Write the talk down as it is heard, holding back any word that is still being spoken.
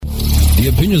The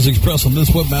opinions expressed on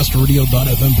this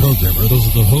webmasterradio.fm program are those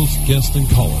of the host, guests, and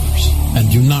callers, and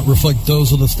do not reflect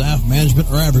those of the staff, management,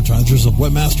 or advertisers of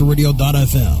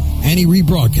webmasterradio.fm. Any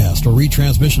rebroadcast or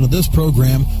retransmission of this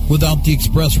program without the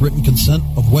express written consent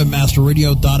of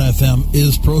webmasterradio.fm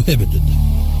is prohibited.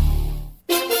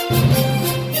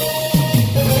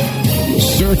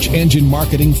 Search engine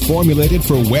marketing formulated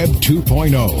for Web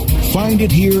 2.0. Find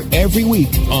it here every week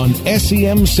on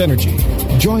SEM Synergy.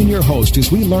 Join your host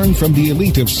as we learn from the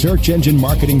elite of search engine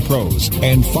marketing pros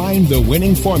and find the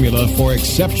winning formula for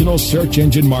exceptional search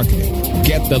engine marketing.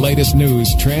 Get the latest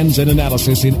news, trends, and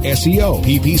analysis in SEO,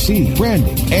 PPC,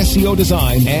 branding, SEO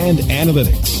design, and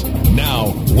analytics.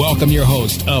 Now, welcome your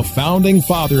host, a founding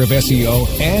father of SEO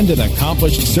and an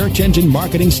accomplished search engine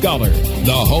marketing scholar,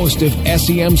 the host of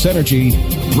SEM Synergy,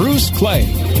 Bruce Clay.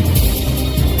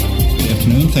 Good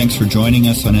afternoon. Thanks for joining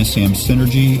us on SEM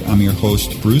Synergy. I'm your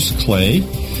host, Bruce Clay.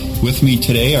 With me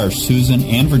today are Susan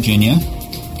and Virginia.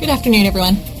 Good afternoon,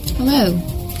 everyone. Hello.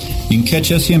 You can catch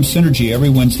SEM Synergy every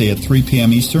Wednesday at 3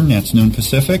 p.m. Eastern. That's noon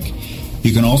Pacific.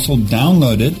 You can also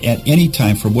download it at any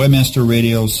time from Webmaster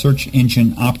Radio's Search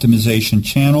Engine Optimization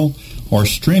channel or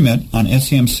stream it on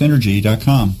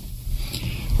semsynergy.com.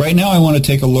 Right now I want to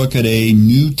take a look at a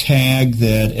new tag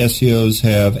that SEOs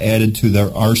have added to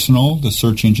their arsenal. The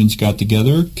search engines got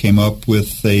together, came up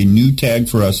with a new tag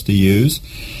for us to use.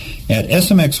 At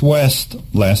SMX West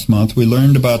last month, we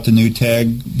learned about the new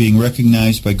tag being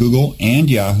recognized by Google and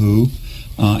Yahoo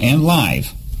and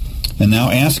Live. And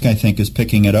now Ask, I think, is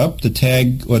picking it up. The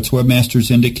tag lets webmasters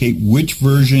indicate which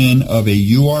version of a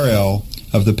URL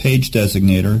of the page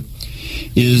designator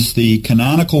is the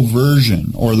canonical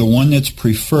version or the one that's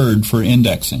preferred for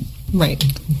indexing. Right.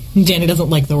 Danny doesn't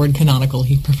like the word canonical.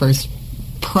 He prefers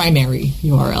primary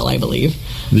URL, I believe.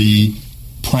 The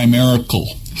primerical.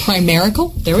 Primerical?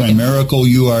 There we go. Primerical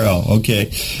URL,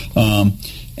 okay.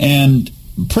 And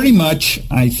pretty much,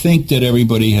 I think that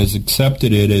everybody has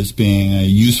accepted it as being a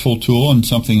useful tool and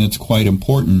something that's quite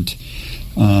important.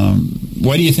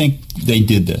 Why do you think they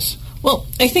did this? Well,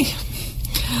 I think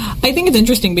it's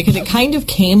interesting because it kind of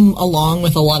came along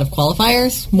with a lot of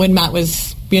qualifiers when Matt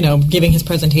was, giving his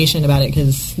presentation about it,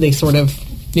 because they sort of,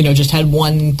 just had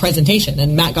one presentation,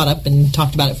 and Matt got up and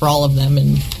talked about it for all of them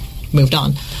and moved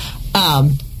on.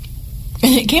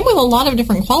 And it came with a lot of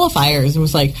different qualifiers. It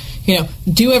was like,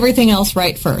 do everything else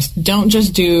right first. Don't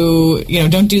just do,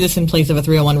 don't do this in place of a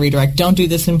 301 redirect. Don't do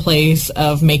this in place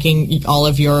of making all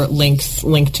of your links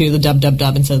link to the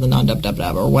www instead of the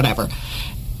non-www or whatever.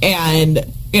 And,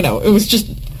 it was just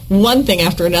one thing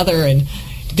after another, and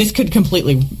this could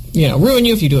completely, ruin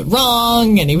you if you do it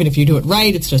wrong, and even if you do it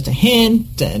right, it's just a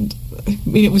hint, and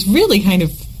it was really kind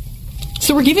of,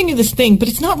 so we're giving you this thing, but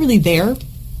it's not really there.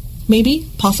 Maybe,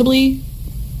 possibly,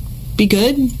 be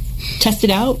good, test it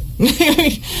out.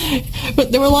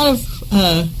 But there were a lot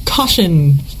of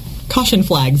caution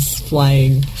flags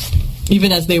flying,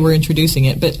 even as they were introducing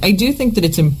it. But I do think that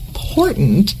it's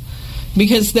important,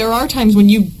 because there are times when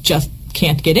you just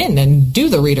can't get in and do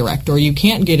the redirect, or you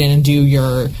can't get in and do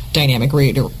your dynamic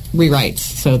rewrites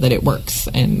so that it works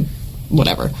and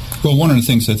whatever. Well, one of the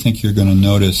things I think you're going to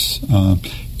notice,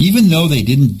 even though they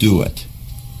didn't do it,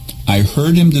 I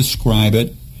heard him describe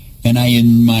it, and I,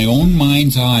 in my own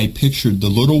mind's eye, pictured the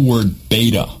little word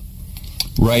beta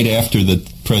right after the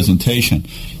presentation.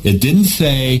 It didn't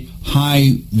say,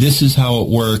 hi, this is how it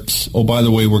works. Oh, by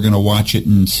the way, we're going to watch it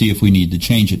and see if we need to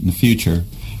change it in the future.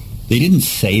 They didn't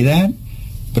say that,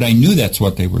 but I knew that's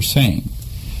what they were saying.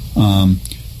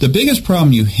 The biggest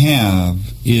problem you have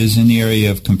is in the area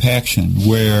of compaction,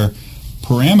 where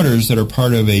parameters that are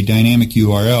part of a dynamic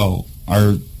URL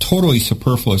are totally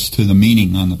superfluous to the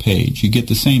meaning on the page. You get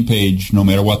the same page no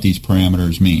matter what these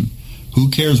parameters mean. Who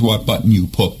cares what button you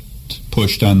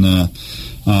pushed on the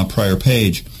prior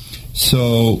page?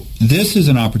 So this is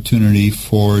an opportunity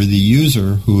for the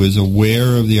user who is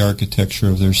aware of the architecture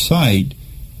of their site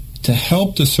to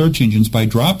help the search engines by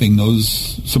dropping those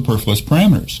superfluous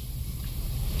parameters.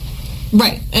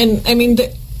 Right. And, I mean,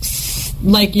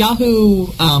 like Yahoo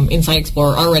Insight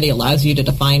Explorer already allows you to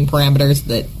define parameters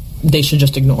that they should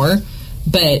just ignore,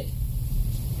 but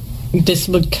this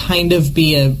would kind of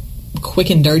be a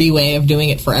quick and dirty way of doing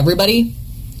it for everybody,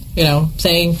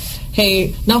 saying,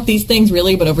 hey, not these things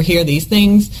really, but over here these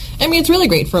things. I mean, it's really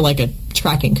great for like a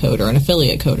tracking code or an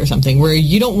affiliate code or something, where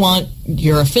you don't want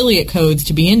your affiliate codes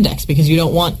to be indexed because you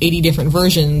don't want 80 different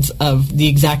versions of the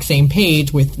exact same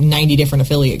page with 90 different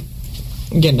affiliates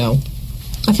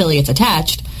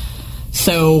attached.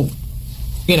 So,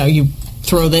 you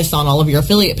throw this on all of your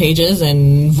affiliate pages,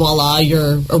 and voila,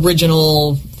 your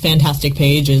original fantastic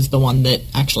page is the one that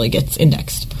actually gets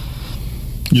indexed.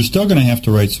 You're still going to have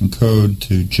to write some code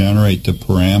to generate the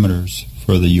parameters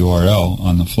for the URL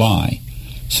on the fly.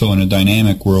 So in a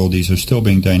dynamic world, these are still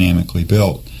being dynamically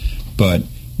built. But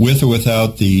with or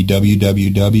without the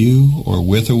www, or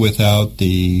with or without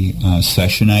the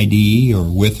session ID, or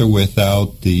with or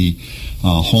without the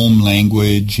home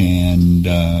language and,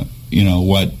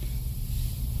 what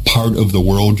part of the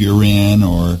world you're in,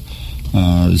 or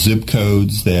zip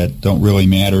codes that don't really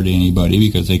matter to anybody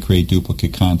because they create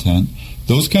duplicate content.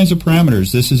 Those kinds of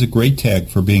parameters, this is a great tag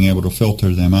for being able to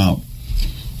filter them out.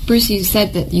 Bruce, you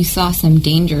said that you saw some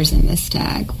dangers in this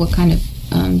tag. What kind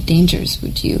of dangers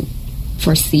would you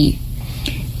foresee?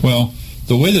 Well,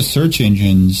 the way the search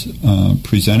engines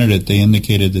presented it, they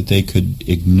indicated that they could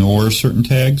ignore certain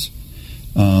tags.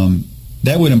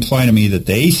 That would imply to me that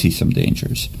they see some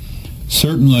dangers.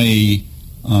 Certainly,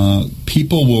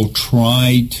 people will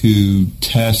try to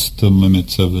test the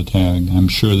limits of the tag. I'm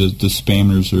sure that the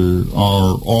spammers are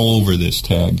all over this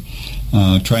tag,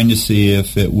 trying to see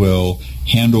if it will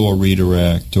handle a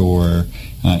redirect, or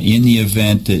in the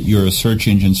event that you're a search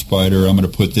engine spider, I'm going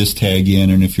to put this tag in,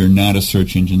 and if you're not a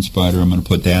search engine spider, I'm going to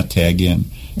put that tag in.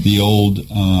 The old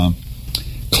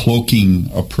cloaking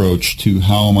approach to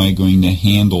how am I going to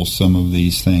handle some of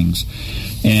these things.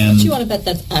 And but you want to bet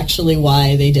that's actually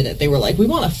why they did it. They were like, we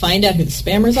want to find out who the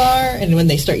spammers are, and when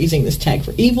they start using this tag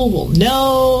for evil, we'll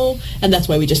know. And that's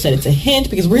why we just said it's a hint,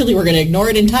 because really we're going to ignore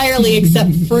it entirely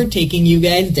except for taking you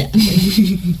guys down.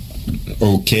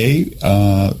 Okay.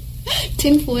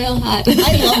 Tinfoil hat.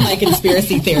 I love my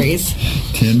conspiracy theories.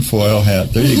 Tinfoil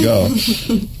hat. There you go.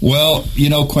 Well,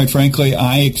 quite frankly,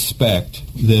 I expect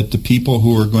that the people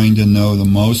who are going to know the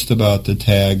most about the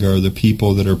tag are the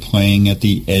people that are playing at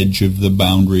the edge of the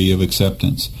boundary of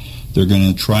acceptance. They're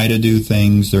going to try to do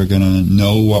things. They're going to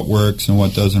know what works and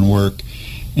what doesn't work.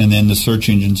 And then the search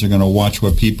engines are going to watch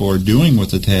what people are doing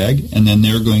with the tag, and then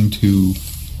they're going to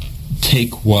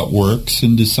take what works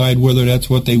and decide whether that's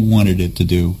what they wanted it to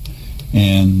do.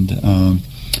 And,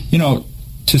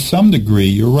 to some degree,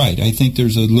 you're right. I think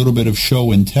there's a little bit of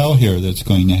show and tell here that's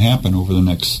going to happen over the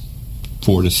next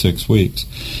 4 to 6 weeks.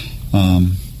 By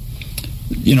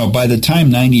the time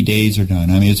 90 days are done,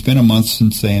 it's been a month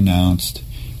since they announced.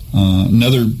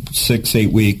 Another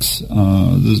 6-8 weeks,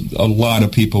 a lot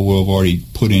of people will have already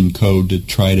put in code to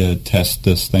try to test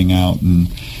this thing out,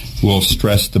 and will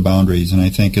stress the boundaries. And I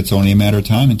think it's only a matter of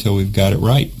time until we've got it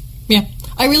right. Yeah.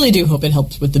 I really do hope it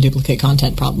helps with the duplicate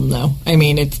content problem, though.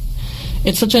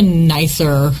 It's such a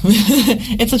nicer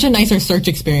search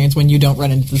experience when you don't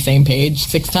run into the same page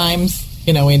 6 times,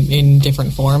 in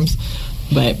different forms.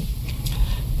 But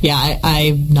yeah,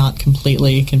 I'm not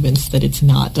completely convinced that it's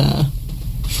not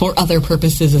for other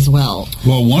purposes as well.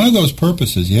 Well, one of those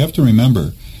purposes, you have to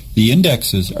remember, the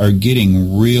indexes are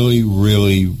getting really,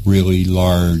 really, really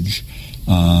large.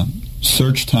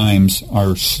 Search times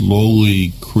are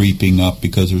slowly creeping up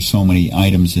because there's so many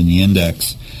items in the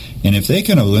index. And if they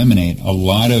can eliminate a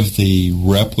lot of the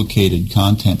replicated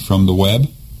content from the web,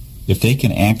 if they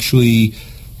can actually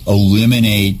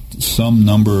eliminate some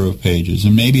number of pages,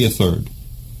 and maybe a third,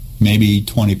 maybe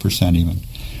 20% even,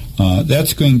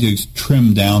 that's going to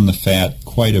trim down the fat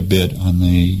quite a bit on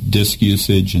the disk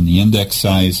usage and the index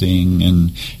sizing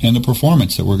and the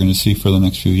performance that we're going to see for the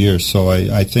next few years. So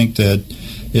I think that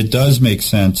it does make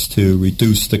sense to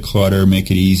reduce the clutter,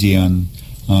 make it easy on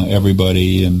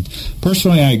everybody. And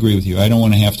personally, I agree with you. I don't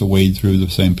want to have to wade through the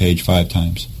same page 5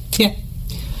 times. Yeah.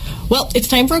 Well, it's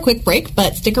time for a quick break,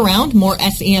 but stick around. More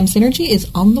SEM Synergy is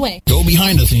on the way. Go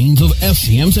behind the scenes of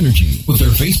SEM Synergy with their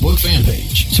Facebook fan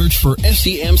page. Search for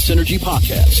SEM Synergy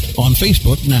Podcast on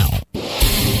Facebook now.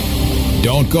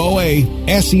 Don't go away.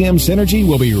 SEM Synergy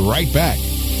will be right back.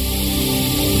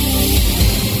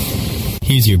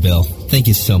 Here's your bill. Thank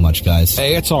you so much, guys.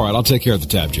 Hey, it's all right. I'll take care of the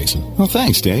tab, Jason. Well,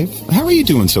 thanks, Dave. How are you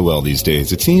doing so well these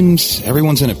days? It seems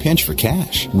everyone's in a pinch for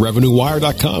cash.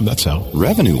 RevenueWire.com, that's how.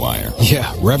 RevenueWire? Yeah,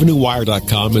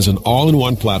 RevenueWire.com is an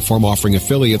all-in-one platform offering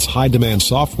affiliates high-demand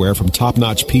software from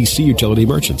top-notch PC utility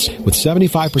merchants. With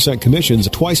 75% commissions,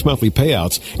 twice monthly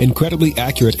payouts, incredibly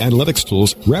accurate analytics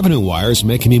tools, RevenueWire is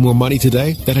making me more money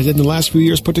today than I did in the last few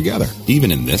years put together.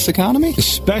 Even in this economy?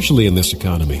 Especially in this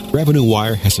economy.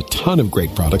 RevenueWire has a ton of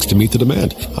great products to meet the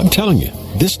demand. I'm telling you,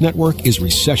 this network is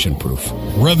recession-proof.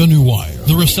 RevenueWire,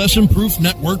 the recession-proof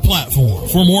network platform.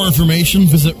 For more information,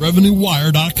 visit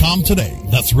RevenueWire.com today.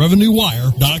 That's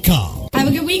RevenueWire.com. Have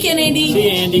a good weekend, Andy. See you,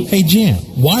 Andy. Hey, Jan,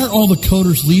 why are all the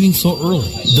coders leaving so early?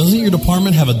 Doesn't your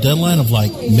department have a deadline of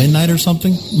like midnight or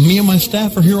something? Me and my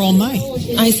staff are here all night.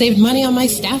 I saved money on my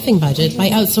staffing budget by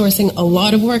outsourcing a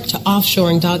lot of work to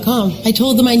offshoring.com. I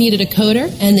told them I needed a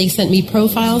coder, and they sent me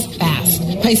profiles fast.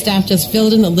 My staff just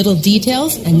filled in the little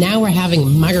details, and now we're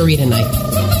having margarita night.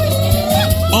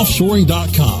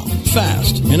 Offshoring.com.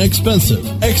 Fast,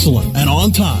 inexpensive, excellent, and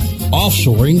on time.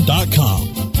 Offshoring.com.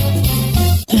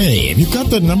 Hey, have you got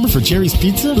the number for Jerry's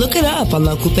Pizza? Look it up on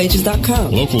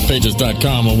localpages.com.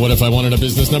 Localpages.com? Well, what if I wanted a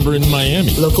business number in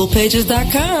Miami?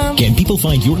 Localpages.com. Can people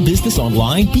find your business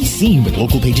online? Be seen with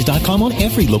localpages.com on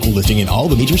every local listing in all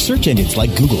the major search engines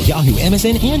like Google, Yahoo,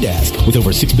 MSN, and Ask. With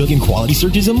over 6 billion quality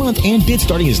searches a month and bids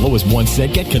starting as low as 1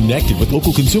 cent, get connected with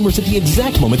local consumers at the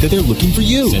exact moment that they're looking for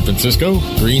you. San Francisco,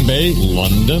 Green Bay,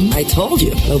 London. I told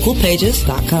you.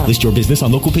 Localpages.com. List your business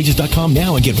on localpages.com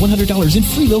now and get $100 in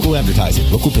free local advertising.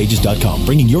 Localpages.com,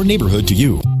 bringing your neighborhood to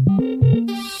you.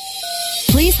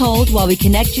 Please hold while we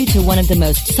connect you to one of the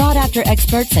most sought-after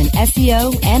experts in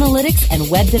SEO, analytics, and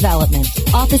web development.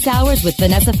 Office Hours with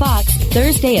Vanessa Fox,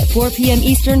 Thursday at 4 p.m.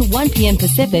 Eastern, 1 p.m.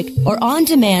 Pacific, or on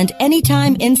demand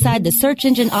anytime inside the Search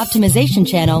Engine Optimization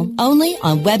channel, only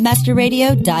on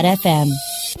webmasterradio.fm.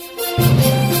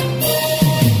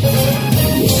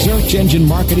 Search engine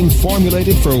marketing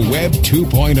formulated for Web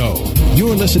 2.0.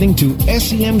 You're listening to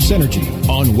SEM Synergy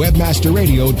on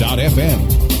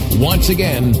webmasterradio.fm. Once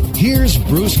again, here's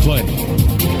Bruce Clay.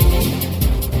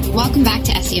 Welcome back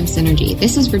to SEM Synergy.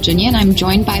 This is Virginia, and I'm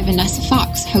joined by Vanessa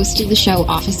Fox, host of the show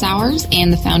Office Hours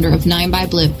and the founder of 9 by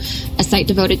Blue, a site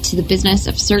devoted to the business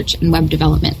of search and web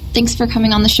development. Thanks for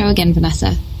coming on the show again,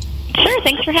 Vanessa. Sure,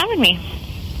 thanks for having me.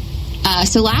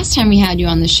 So last time we had you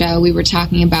on the show, we were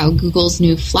talking about Google's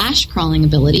new flash crawling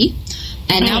ability,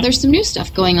 and now there's some new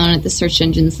stuff going on at the search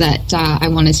engines that I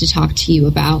wanted to talk to you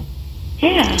about.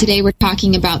 Yeah. Today we're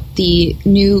talking about the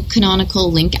new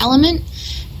Canonical link element,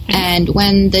 and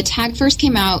when the tag first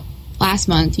came out last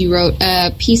month, you wrote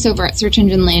a piece over at Search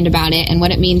Engine Land about it and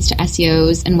what it means to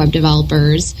SEOs and web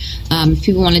developers. If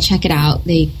people want to check it out,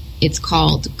 it's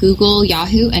called Google,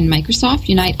 Yahoo, and Microsoft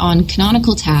Unite on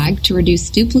Canonical Tag to Reduce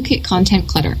Duplicate Content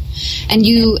Clutter. And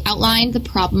you outlined the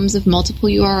problems of multiple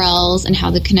URLs and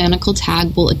how the Canonical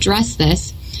Tag will address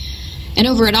this. And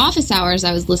over at Office Hours,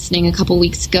 I was listening a couple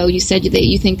weeks ago, you said that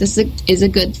you think this is a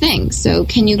good thing. So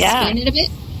can you explain it a bit?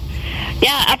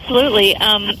 Yeah, absolutely.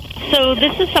 So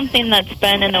this is something that's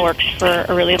been in the works for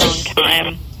a really long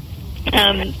time.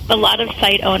 A lot of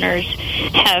site owners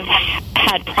have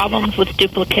had problems with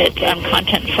duplicate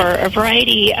content for a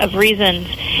variety of reasons,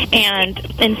 and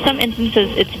in some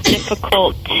instances it's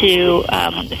difficult to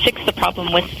fix the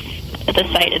problem with the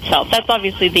site itself. That's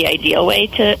obviously the ideal way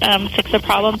to fix a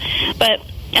problem, but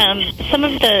some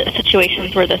of the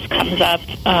situations where this comes up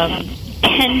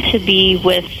tend to be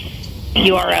with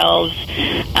URLs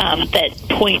that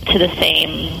point to the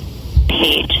same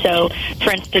page. So,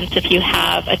 for instance, if you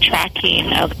have a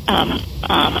tracking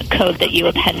code that you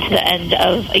append to the end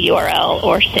of a URL,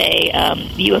 or say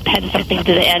you append something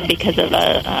to the end because of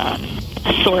a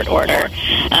sort order,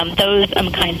 those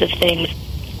kinds of things,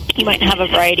 you might have a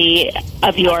variety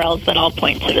of URLs that all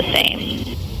point to the same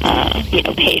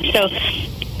page. So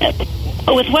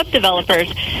with web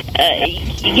developers,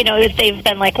 they've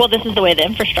been like, well, this is the way the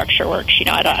infrastructure works.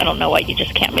 I don't know why you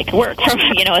just can't make it work from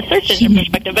a search engine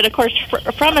perspective. But of course,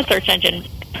 from a search engine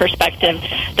perspective,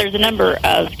 there's a number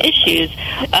of issues.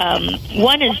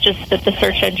 One is just that the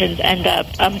search engines end up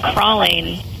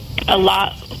crawling a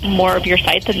lot more of your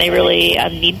site than they really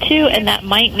need to, and that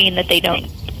might mean that they don't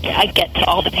get to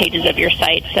all the pages of your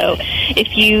site. So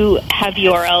if you have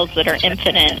URLs that are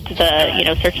infinite,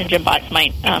 the search engine bots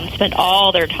might spend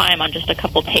all their time on just a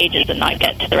couple pages and not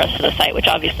get to the rest of the site, which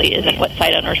obviously isn't what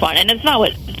site owners want. And it's not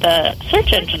what the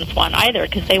search engines want either,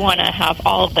 because they want to have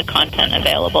all of the content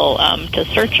available to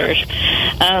searchers.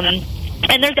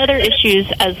 And there's other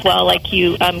issues as well, like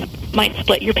you might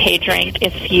split your page rank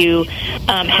if you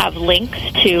have links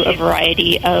to a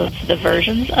variety of the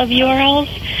versions of URLs.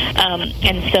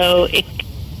 And so it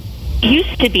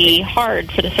used to be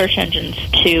hard for the search engines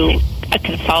to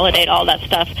consolidate all that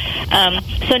stuff.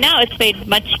 So now it's made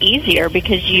much easier,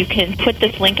 because you can put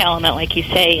this link element, like you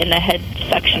say, in the head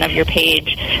section of your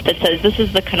page that says this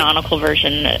is the canonical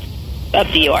version of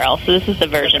the URL, so this is the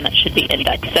version that should be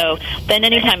indexed. So then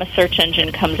anytime a search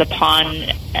engine comes upon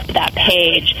that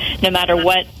page, no matter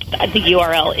what the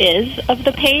URL is of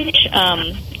the page,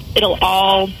 it'll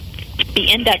all be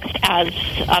indexed as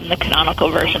the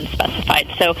canonical version specified.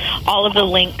 So all of the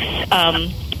links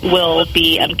will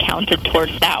be counted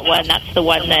towards that one. That's the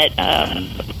one that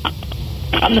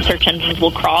the search engines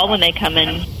will crawl when they come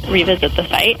and revisit the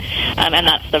site, and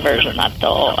that's the version that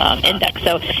they'll index.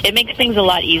 So it makes things a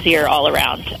lot easier all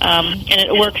around, and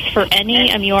it works for any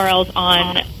URLs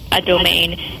on a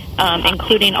domain,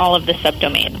 including all of the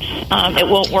subdomains. It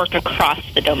won't work across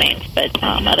the domains, but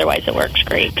otherwise it works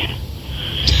great.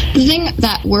 The thing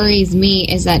that worries me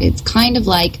is that it's kind of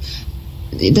like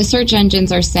the search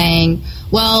engines are saying,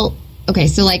 well, okay,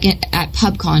 so like at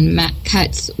PubCon, Matt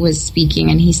Cutts was speaking,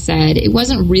 and he said it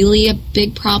wasn't really a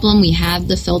big problem. We have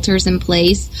the filters in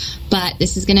place, but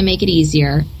this is going to make it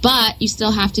easier. But you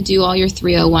still have to do all your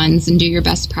 301s and do your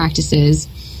best practices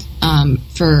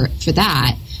for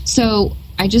that. So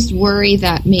I just worry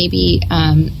that maybe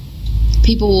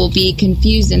people will be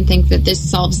confused and think that this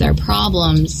solves their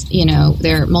problems,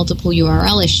 their multiple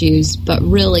URL issues, but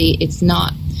really it's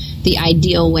not the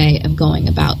ideal way of going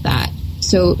about that.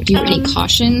 So do you have any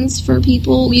cautions for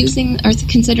people using or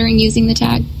considering using the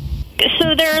tag?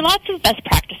 So there are lots of best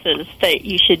practices that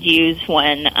you should use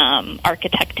when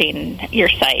architecting your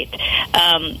site.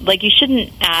 Like you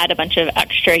shouldn't add a bunch of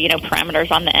extra, parameters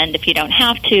on the end if you don't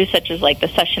have to, such as like the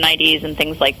session IDs and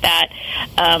things like that.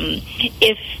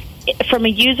 If from a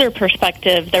user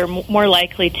perspective, they're more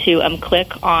likely to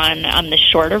click on the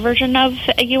shorter version of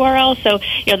a URL. So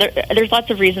there's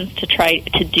lots of reasons to try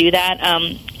to do that.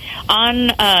 On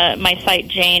my site,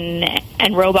 Jane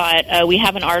and Robot, we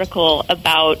have an article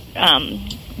about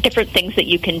different things that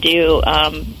you can do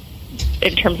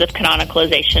in terms of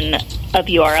canonicalization of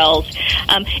URLs.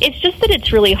 It's just that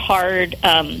it's really hard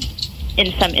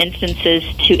in some instances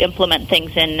to implement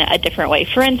things in a different way.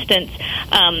 For instance,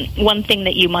 one thing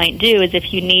that you might do is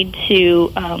if you need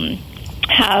to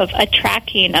have a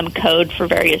tracking code for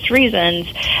various reasons,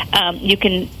 you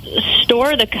can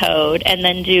store the code and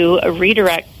then do a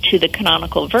redirect to the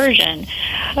canonical version.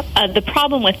 The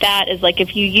problem with that is, like,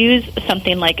 if you use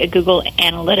something like a Google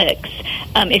Analytics,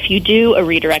 if you do a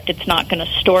redirect, it's not going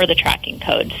to store the tracking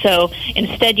code. So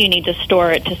instead you need to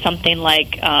store it to something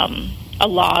like a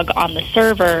log on the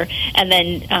server and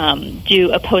then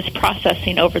do a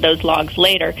post-processing over those logs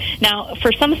later. Now,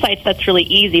 for some sites that's really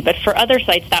easy, but for other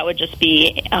sites that would just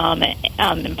be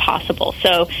impossible.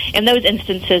 So in those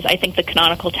instances, I think the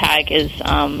canonical tag is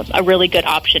a really good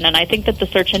option, and I think that the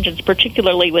search engines,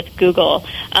 particularly with Google,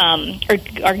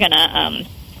 are going to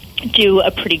do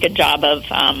a pretty good job of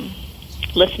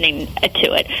listening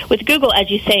to it. With Google,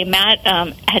 as you say, Matt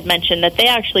had mentioned that they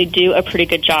actually do a pretty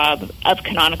good job of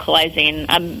canonicalizing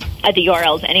the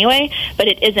URLs anyway, but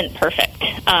it isn't perfect.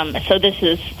 So this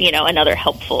is, another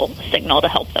helpful signal to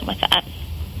help them with that.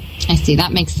 I see.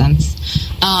 That makes sense.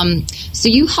 So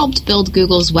you helped build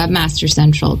Google's Webmaster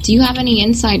Central. Do you have any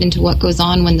insight into what goes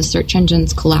on when the search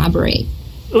engines collaborate?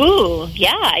 Ooh,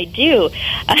 yeah, I do.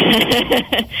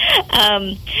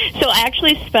 So I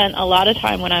actually spent a lot of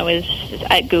time when I was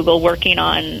at Google working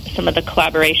on some of the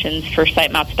collaborations for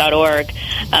sitemaps.org.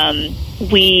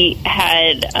 We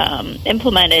had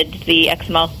implemented the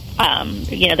XML,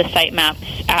 the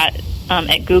sitemaps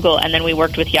at Google, and then we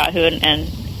worked with Yahoo and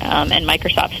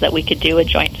Microsoft so that we could do a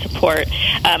joint support.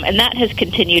 And that has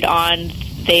continued on.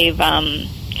 They've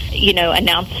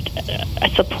announced a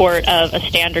support of a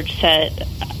standard set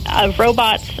of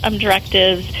robots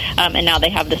directives, and now they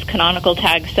have this canonical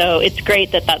tag. So it's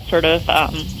great that that's sort of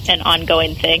an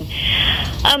ongoing thing.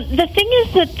 The thing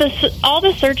is that all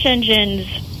the search engines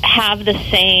have the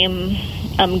same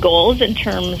goals in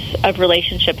terms of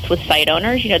relationships with site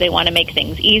owners. They want to make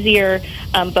things easier,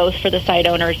 both for the site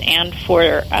owners and for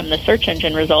the search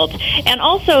engine results. And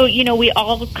also, we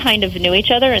all kind of knew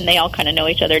each other, and they all kind of know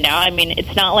each other now. I mean,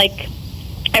 it's not like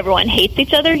everyone hates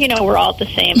each other. We're all at the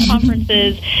same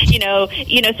conferences.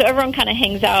 So everyone kind of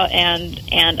hangs out and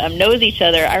knows each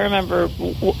other. I remember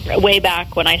way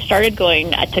back when I started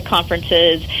going to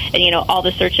conferences, and all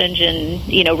the search engine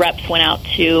reps went out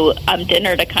to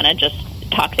dinner to kind of just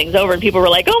talk things over, and people were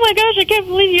like, "Oh my gosh, I can't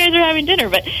believe you guys are having dinner."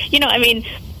 But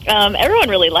everyone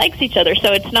really likes each other,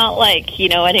 so it's not like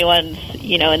anyone's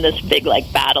in this big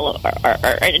like battle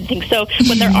or anything. So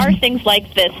when there are things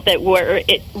like this where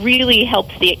it really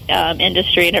helps the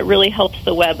industry and it really helps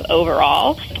the web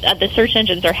overall, the search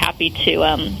engines are happy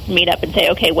to meet up and say,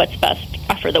 okay, what's best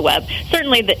for the web.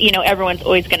 Certainly, everyone's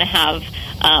always going to have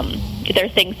there are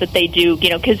things that they do,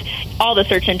 because all the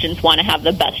search engines want to have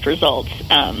the best results,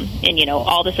 and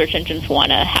all the search engines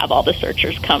want to have all the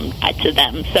searchers come to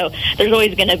them. So there's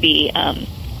always going to be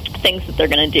things that they're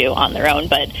going to do on their own.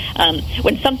 But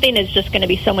when something is just going to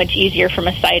be so much easier from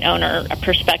a site owner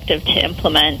perspective to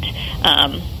implement,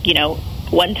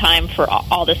 one time for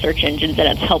all the search engines, and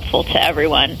it's helpful to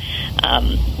everyone,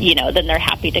 then they're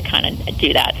happy to kind of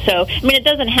do that. So, it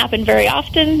doesn't happen very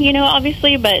often,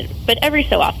 obviously, but every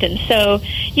so often. So,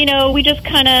 we just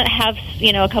kind of have,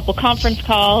 a couple conference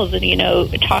calls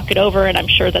and, talk it over, and I'm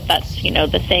sure that that's,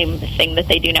 the same thing that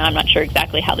they do now. I'm not sure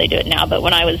exactly how they do it now, but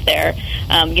when I was there,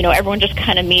 everyone just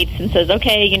kind of meets and says,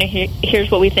 okay,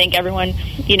 here's what we think. Everyone,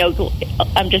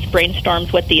 just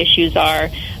brainstorms what the issues are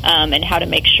and how to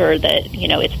make sure that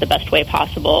it's the best way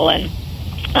possible. And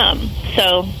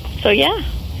so yeah.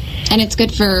 And it's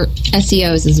good for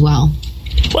SEOs as well.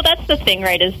 Well, that's the thing,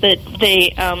 right? Is that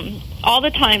they all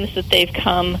the times that they've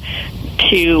come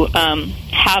to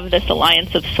have this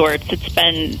alliance of sorts, it's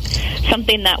been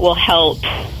something that will help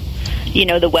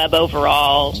the web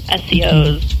overall,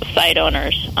 SEOs, site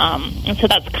owners. And so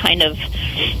that's kind of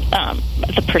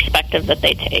the perspective that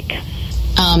they take.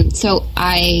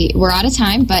 We're out of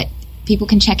time, but people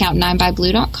can check out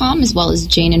 9byblue.com as well as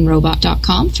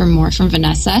janeandrobot.com for more from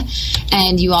Vanessa.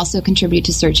 And you also contribute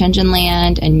to Search Engine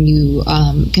Land, and you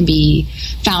can be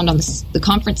found on the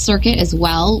conference circuit as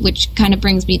well, which kind of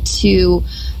brings me to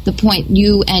the point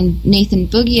you and Nathan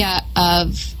Bugia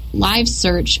of Live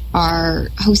Search are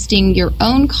hosting your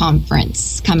own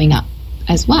conference coming up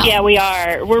as well. Yeah, we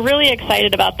are. We're really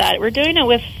excited about that. We're doing it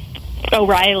with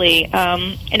O'Reilly,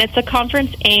 and it's a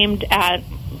conference aimed at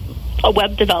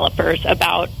web developers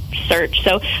about search.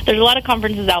 So there's a lot of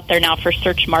conferences out there now for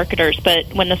search marketers,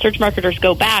 but when the search marketers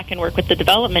go back and work with the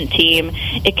development team,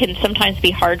 it can sometimes be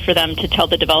hard for them to tell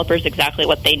the developers exactly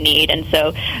what they need. And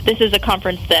so this is a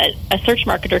conference that a search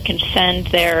marketer can send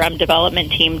their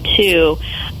development team to,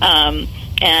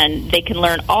 and they can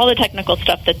learn all the technical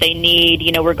stuff that they need,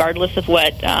 regardless of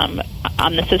what on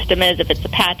the system is, if it's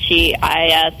Apache,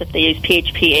 IIS, if they use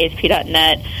PHP,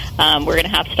 ASP.NET. We're going to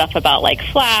have stuff about like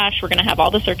Flash. We're going to have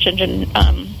all the search engine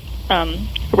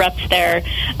reps there.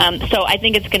 So I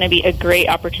think it's going to be a great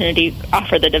opportunity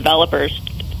for the developers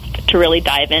to really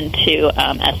dive into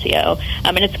SEO.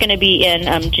 And it's going to be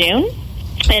in June.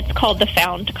 It's called the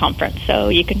Found Conference. So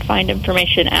you can find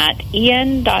information at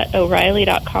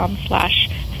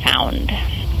ian.o'reilly.com/found.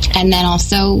 And then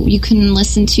also you can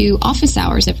listen to Office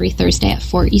Hours every Thursday at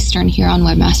 4 Eastern here on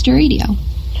Webmaster Radio.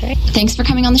 Right. Thanks for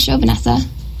coming on the show, Vanessa.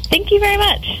 Thank you very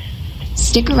much.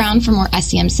 Stick around for more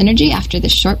SEM Synergy after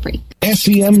this short break.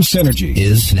 SEM Synergy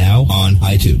is now on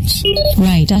iTunes.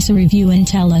 Write us a review and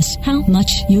tell us how much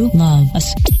you love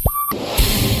us.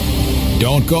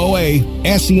 Don't go away.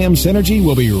 SEM Synergy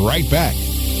will be right back.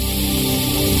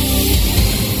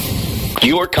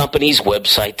 Your company's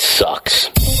website sucks.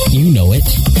 You know it.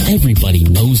 Everybody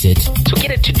knows it. So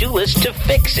get a to-do list to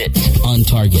fix it. On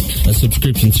Target, a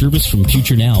subscription service from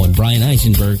Future Now and Brian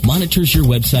Eisenberg, monitors your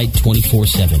website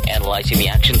 24/7. Analyzing the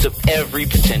actions of every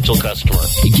potential customer.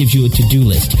 It gives you a to-do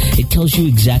list. It tells you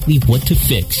exactly what to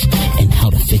fix and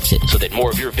how to fix it. So that more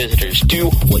of your visitors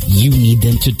do what you need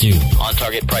them to do. On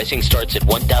Target pricing starts at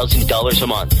 $1,000 a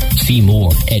month. See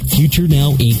more at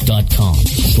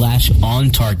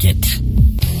futurenow.com/OnTarget.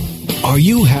 Are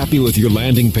you happy with your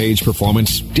landing page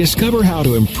performance? Discover how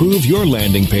to improve your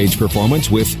landing page performance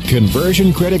with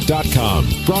ConversionCritic.com.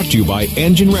 Brought to you by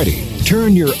Engine Ready.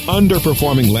 Turn your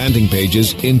underperforming landing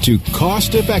pages into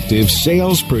cost-effective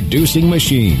sales-producing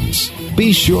machines.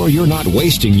 Be sure you're not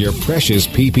wasting your precious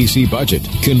PPC budget.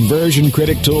 Conversion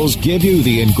Critic tools give you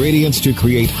the ingredients to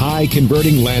create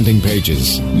high-converting landing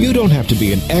pages. You don't have to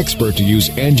be an expert to use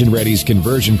Engine Ready's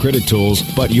Conversion Critic tools,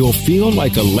 but you'll feel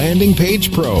like a landing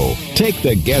page pro. Take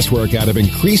the guesswork out of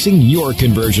increasing your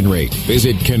conversion rate.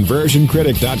 Visit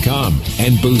ConversionCritic.com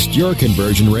and boost your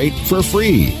conversion rate for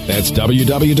free. That's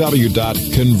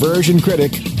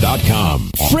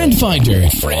www.ConversionCritic.com. Friend Finder.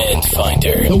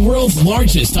 The world's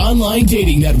largest online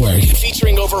dating network,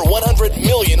 featuring over 100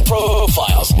 million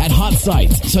profiles at hot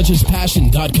sites such as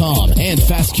Passion.com and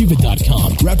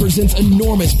FastCupid.com, represents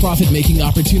enormous profit-making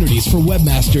opportunities for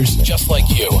webmasters just like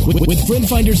you. With Friend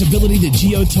Finder's ability to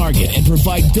geo-target and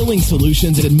provide billing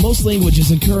solutions in most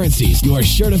languages and currencies, you are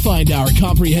sure to find our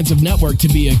comprehensive network to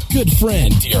be a good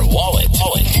friend to your wallet.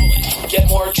 Get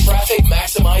more traffic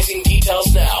maximizing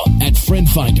details now at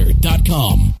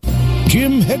FriendFinder.com.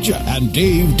 Jim Hedger and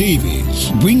Dave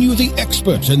Davies bring you the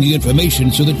experts and the information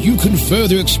so that you can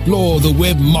further explore the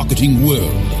web marketing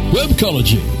world.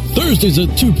 Webcology, Thursdays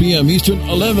at 2 p.m. Eastern,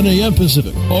 11 a.m.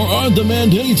 Pacific, or on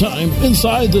demand anytime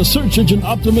inside the Search Engine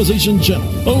Optimization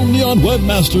channel, only on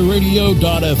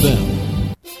webmasterradio.fm.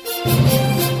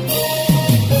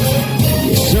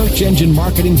 Search engine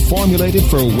marketing formulated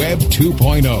for Web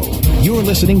 2.0. You're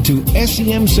listening to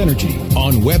SEM Synergy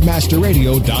on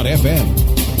webmasterradio.fm.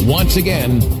 Once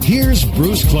again, here's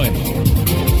Bruce Clay.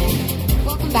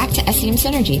 Welcome back to SEM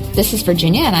Synergy. This is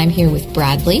Virginia, and I'm here with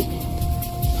Bradley.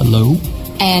 Hello.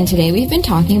 And today we've been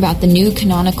talking about the new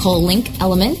canonical link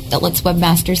element that lets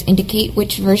webmasters indicate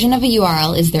which version of a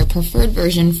URL is their preferred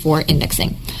version for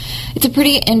indexing. It's a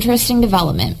pretty interesting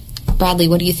development. Bradley,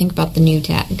 what do you think about the new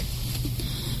tag?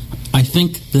 I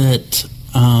think that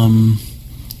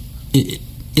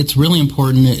it's really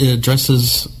important. It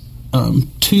addresses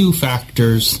two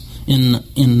factors in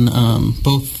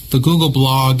both the Google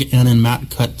blog and in Matt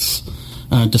Cutt's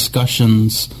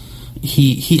discussions.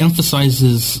 He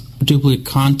emphasizes duplicate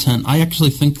content. I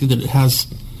actually think that it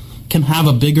can have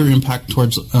a bigger impact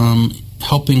towards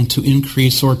helping to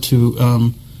increase or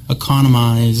to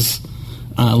economize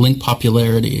link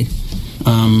popularity.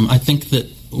 I think that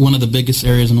one of the biggest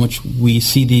areas in which we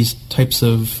see these types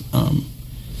of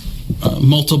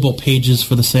multiple pages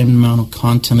for the same amount of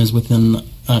content is within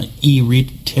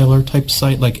e-retailer type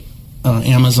site like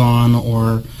Amazon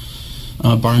or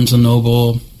Barnes &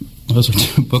 Noble. Those are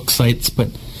two book sites, but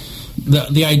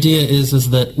the idea is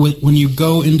that when you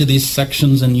go into these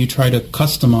sections and you try to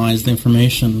customize the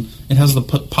information, it has the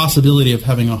possibility of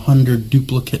having 100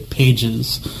 duplicate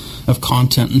pages of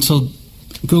content. And so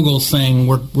Google's saying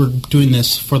we're doing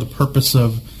this for the purpose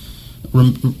of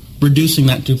reducing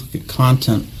that duplicate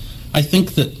content. I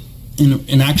think that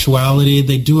in actuality,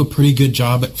 they do a pretty good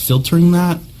job at filtering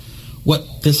that.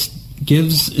 What this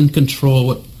gives in control,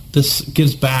 what this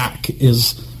gives back,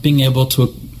 is being able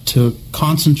to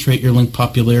concentrate your link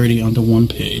popularity onto one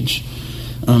page.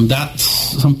 That's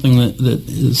something that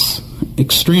is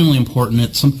extremely important.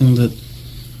 It's something that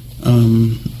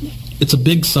it's a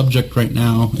big subject right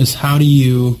now, is how do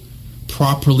you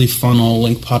properly funnel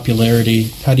link popularity?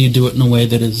 How do you do it in a way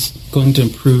that is going to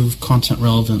improve content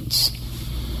relevance?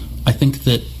 I think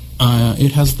that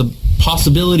it has the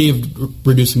possibility of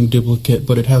reducing duplicate,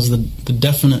 but it has the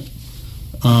definite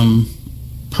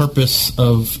purpose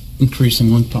of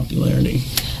increasing link popularity.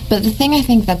 But the thing I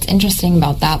think that's interesting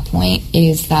about that point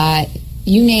is that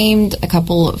you named a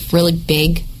couple of really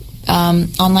big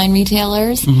online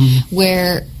retailers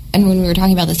where, and when we were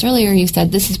talking about this earlier, you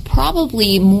said this is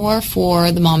probably more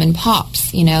for the mom and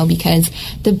pops, because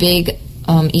the big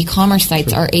e-commerce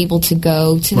sites are able to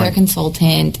go to their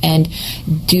consultant and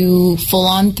do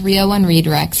full-on 301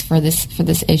 redirects for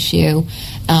this issue,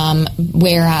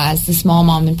 whereas the small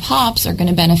mom and pops are going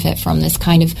to benefit from this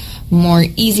kind of more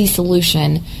easy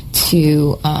solution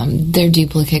to their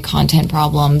duplicate content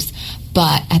problems.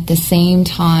 But at the same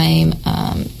time,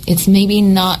 it's maybe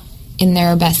not in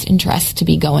their best interest to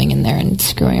be going in there and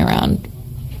screwing around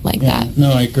like that.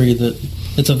 No, I agree that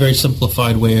it's a very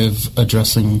simplified way of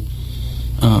addressing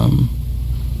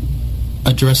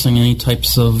any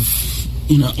types of,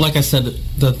 like I said,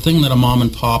 the thing that a mom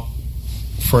and pop,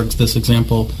 for this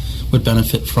example, would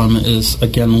benefit from is,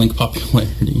 again, link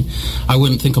popularity. I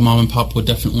wouldn't think a mom and pop would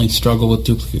definitely struggle with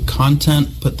duplicate content,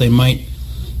 but they might,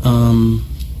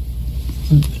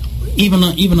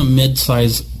 even a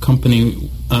mid-size company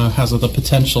has the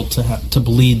potential to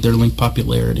bleed their link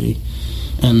popularity.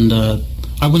 And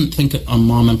I wouldn't think a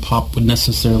mom and pop would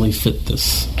necessarily fit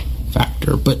this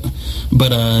factor, but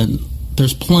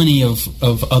there's plenty of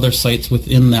other sites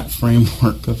within that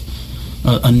framework of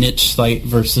a niche site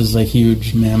versus a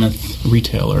huge mammoth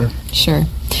retailer. Sure.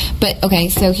 But okay,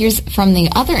 so here's from the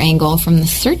other angle, from the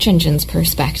search engine's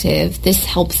perspective, this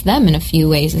helps them in a few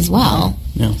ways as well.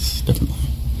 Yes, definitely.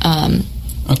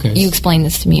 Okay. You explained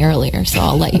this to me earlier, so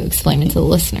I'll let you explain it to the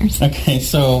listeners. Okay,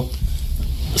 so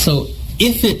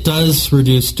if it does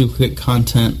reduce duplicate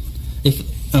content,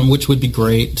 which would be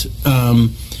great,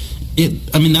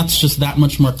 that's just that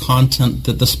much more content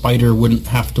that the spider wouldn't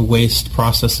have to waste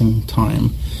processing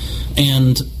time.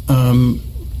 And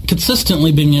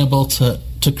consistently being able to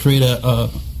create a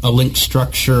link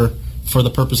structure for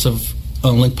the purpose of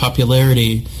link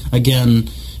popularity, again,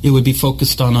 it would be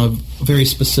focused on a very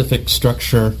specific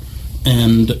structure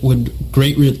and would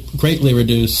greatly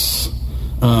reduce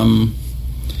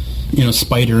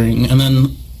spidering. And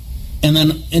then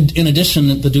in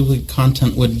addition, the duplicate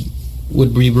content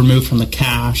would be removed from the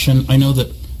cache. And I know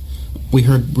that we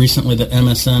heard recently that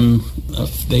MSN,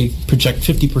 they project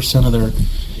 50% of their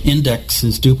index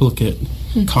is duplicate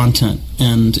content.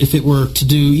 And if it were to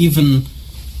do even,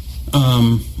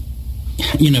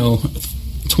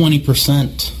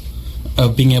 20%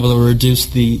 of being able to reduce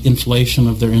the inflation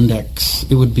of their index,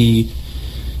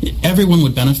 everyone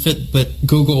would benefit, but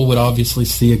Google would obviously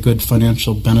see a good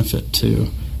financial benefit to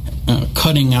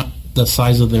cutting out the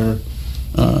size of the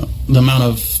amount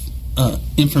of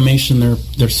information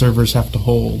their servers have to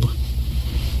hold.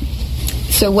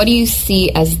 So what do you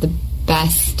see as the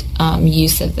best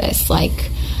use of this? Like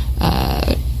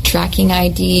tracking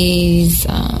IDs?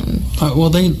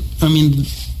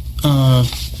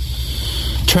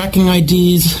 Tracking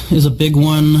IDs is a big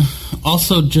one.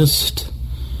 Also, just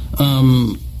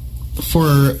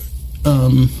for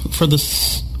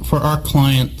our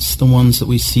clients, the ones that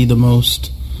we see the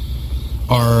most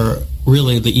are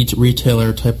really the each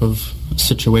retailer type of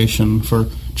situation for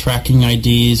tracking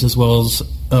IDs, as well as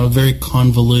very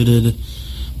convoluted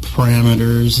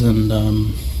parameters, and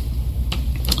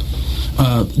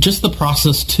just the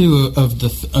process too of the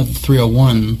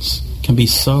 301s can be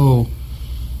so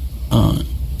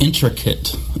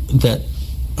intricate that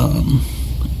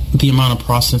the amount of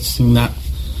processing that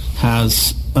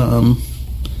has,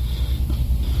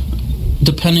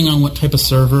 depending on what type of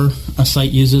server a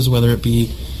site uses, whether it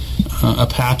be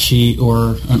Apache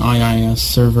or an IIS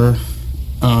server,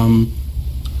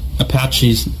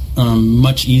 Apache's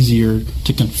much easier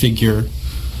to configure.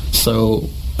 So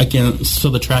again,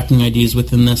 the tracking IDs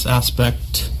within this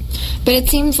aspect. But it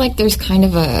seems like there's kind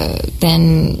of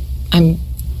then I'm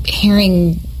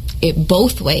hearing it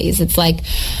both ways. It's like,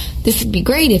 this would be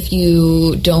great if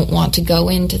you don't want to go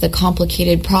into the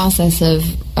complicated process of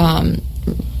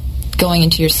going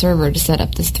into your server to set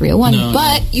up this 301,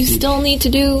 but you still need to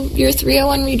do your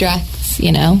 301 redress,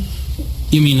 You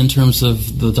mean in terms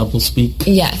of the doublespeak?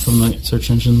 Yes. From the search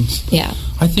engines? Yeah.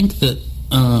 I think that,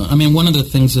 one of the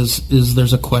things is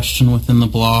there's a question within the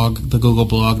blog, the Google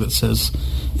blog, that says,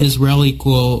 is rel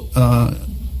equal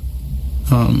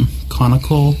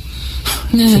conical?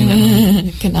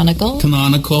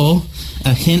 Canonical,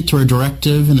 a hint or a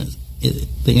directive, and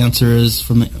the answer is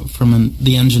from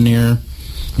the engineer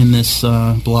in this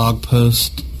blog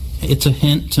post. It's a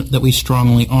hint that we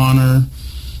strongly honor.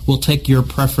 We'll take your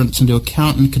preference into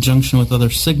account in conjunction with other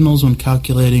signals when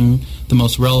calculating the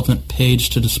most relevant page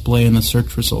to display in the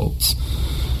search results.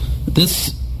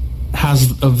 This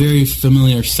has a very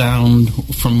familiar sound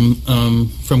from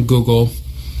Google.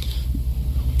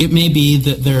 It may be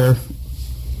that they're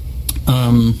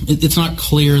it's not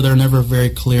clear. They're never very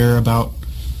clear about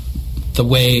the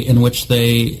way in which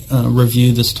they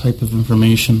review this type of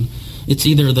information. It's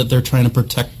either that they're trying to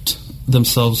protect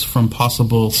themselves from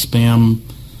possible spam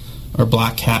or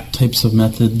black hat types of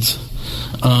methods,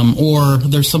 or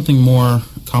there's something more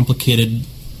complicated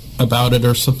about it,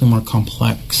 or something more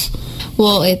complex.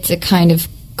 Well, it's a kind of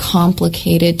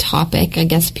complicated topic. I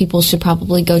guess people should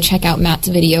probably go check out Matt's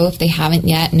video if they haven't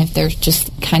yet, and if they're just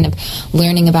kind of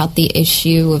learning about the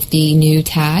issue of the new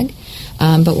tag.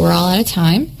 But we're all out of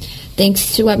time.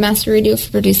 Thanks to Webmaster Radio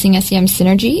for producing SEM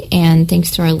Synergy, and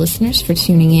thanks to our listeners for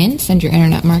tuning in. Send your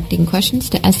internet marketing questions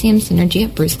to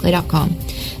semsynergy@bruceclay.com.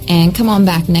 And come on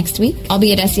back next week. I'll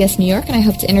be at SES New York, and I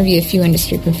hope to interview a few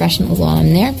industry professionals while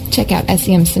I'm there. Check out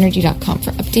semsynergy.com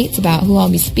for updates about who I'll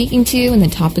be speaking to and the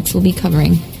topics we'll be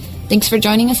covering. Thanks for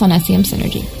joining us on SEM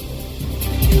Synergy.